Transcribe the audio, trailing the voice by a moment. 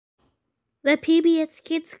The PBS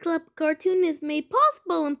Kids Club cartoon is made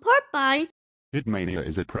possible in part by Kidmania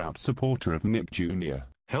is a proud supporter of Nick Jr.,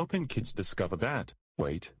 helping kids discover that,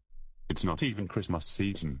 wait, it's not even Christmas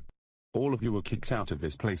season. All of you are kicked out of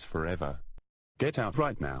this place forever. Get out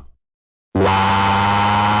right now.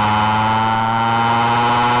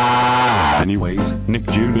 Anyways, Nick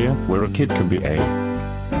Jr., where a kid can be a.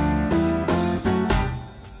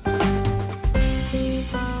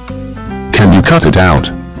 Can you cut it out?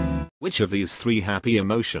 Which of these three happy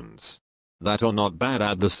emotions that are not bad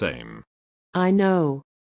are the same? I know.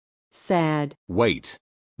 Sad. Wait.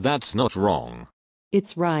 That's not wrong.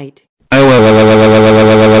 It's right. Oh,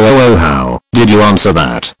 how did you answer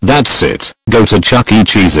that? That's it. Go to Chuck E.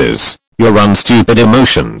 Cheese's. You're stupid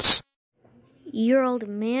emotions. Your Old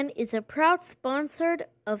Man is a proud sponsor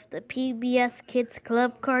of the PBS Kids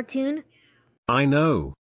Club cartoon. I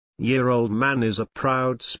know. Year Old Man is a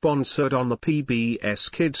proud sponsored on the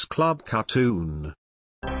PBS Kids Club cartoon.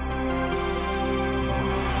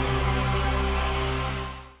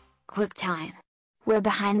 Quick time. We're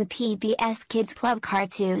behind the PBS Kids Club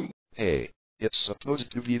cartoon. Hey, it's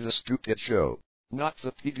supposed to be the Stupid Show, not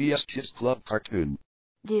the PBS Kids Club cartoon.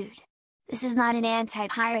 Dude, this is not an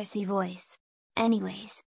anti-piracy voice.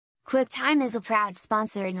 Anyways, QuickTime is a proud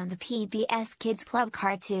sponsor on the PBS Kids Club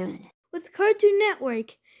cartoon. With Cartoon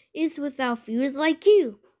Network is without viewers like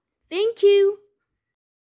you. Thank you.